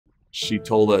She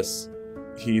told us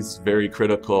he's very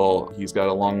critical, he's got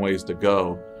a long ways to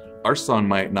go. Our son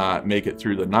might not make it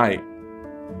through the night.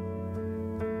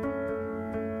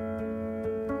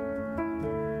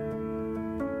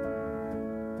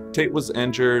 Tate was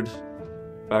injured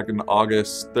back in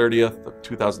August 30th of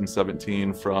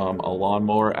 2017 from a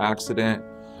lawnmower accident.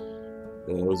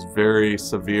 It was very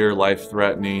severe,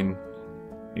 life-threatening,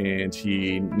 and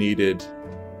he needed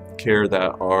care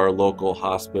that our local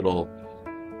hospital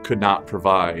could not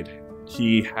provide.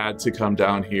 He had to come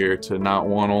down here to not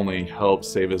only help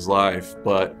save his life,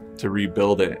 but to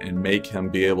rebuild it and make him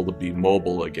be able to be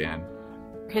mobile again.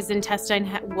 His intestine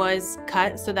was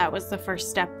cut, so that was the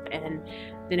first step, and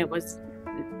then it was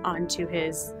onto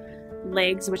his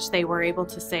legs, which they were able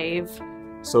to save.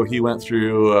 So he went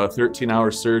through a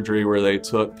 13-hour surgery where they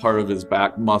took part of his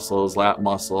back muscle, his lat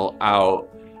muscle, out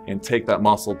and take that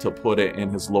muscle to put it in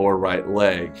his lower right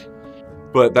leg.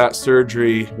 But that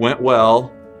surgery went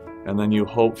well, and then you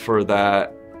hope for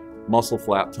that muscle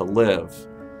flap to live.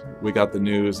 We got the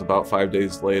news about 5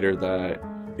 days later that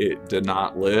it did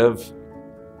not live.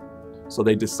 So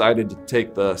they decided to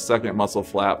take the second muscle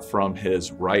flap from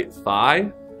his right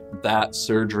thigh. That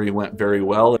surgery went very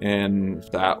well, and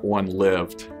that one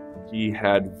lived. He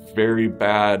had very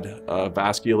bad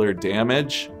vascular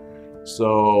damage.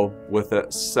 So with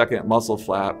that second muscle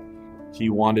flap, he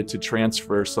wanted to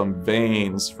transfer some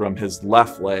veins from his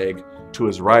left leg to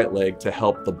his right leg to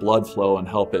help the blood flow and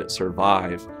help it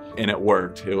survive. And it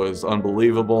worked. It was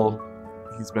unbelievable.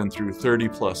 He's been through 30+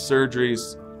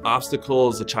 surgeries.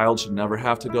 Obstacles a child should never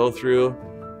have to go through.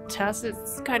 To us,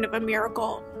 it's kind of a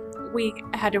miracle. We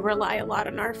had to rely a lot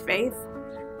on our faith.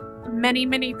 Many,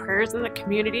 many prayers in the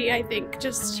community. I think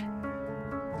just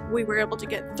we were able to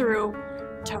get through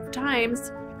tough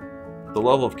times. The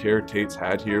level of care Tate's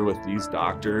had here with these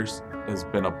doctors has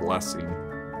been a blessing.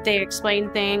 They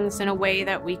explained things in a way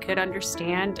that we could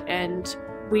understand, and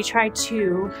we tried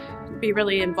to be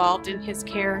really involved in his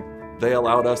care. They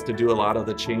allowed us to do a lot of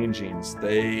the changings.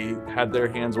 They had their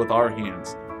hands with our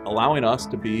hands. Allowing us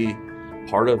to be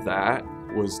part of that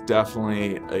was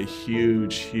definitely a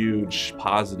huge, huge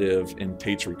positive in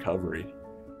Tate's recovery.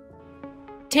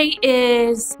 Tate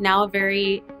is now a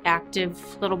very active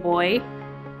little boy.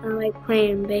 I like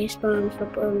playing baseball and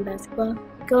football and basketball.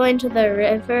 Going to the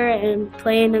river and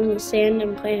playing in the sand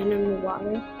and playing in the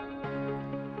water.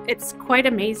 It's quite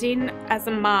amazing as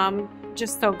a mom,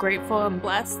 just so grateful and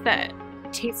blessed that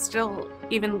Tate's still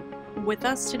even with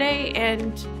us today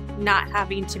and not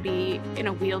having to be in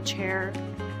a wheelchair.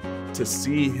 To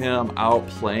see him out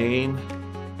playing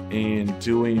and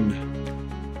doing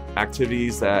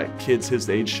activities that kids his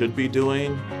age should be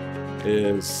doing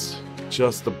is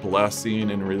just a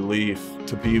blessing and relief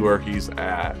to be where he's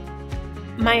at.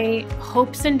 My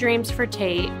hopes and dreams for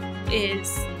Tate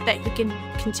is that he can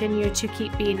continue to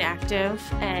keep being active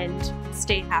and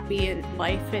stay happy in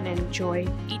life and enjoy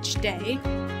each day.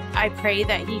 I pray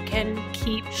that he can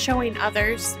keep showing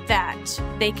others that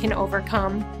they can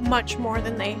overcome much more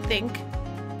than they think.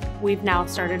 We've now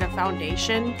started a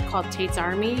foundation called Tate's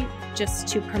Army just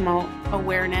to promote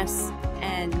awareness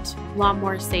and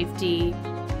lawnmower safety.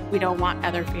 We don't want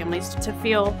other families to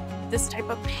feel this type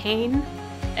of pain,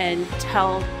 and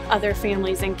tell other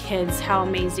families and kids how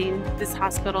amazing this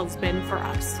hospital's been for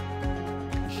us.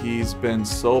 He's been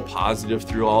so positive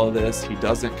through all of this. He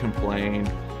doesn't complain.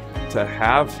 To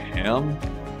have him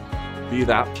be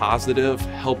that positive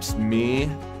helps me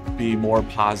be more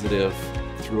positive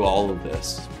through all of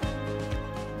this.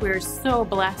 We're so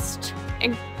blessed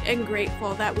and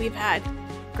grateful that we've had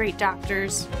great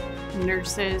doctors,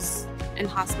 nurses, and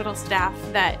hospital staff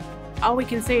that all we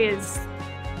can say is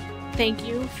thank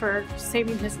you for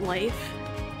saving his life.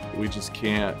 We just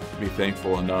can't be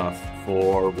thankful enough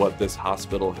for what this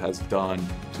hospital has done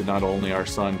to not only our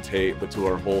son Tate, but to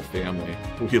our whole family.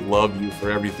 We love you for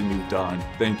everything you've done.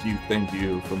 Thank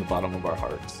you from the bottom of our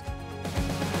hearts.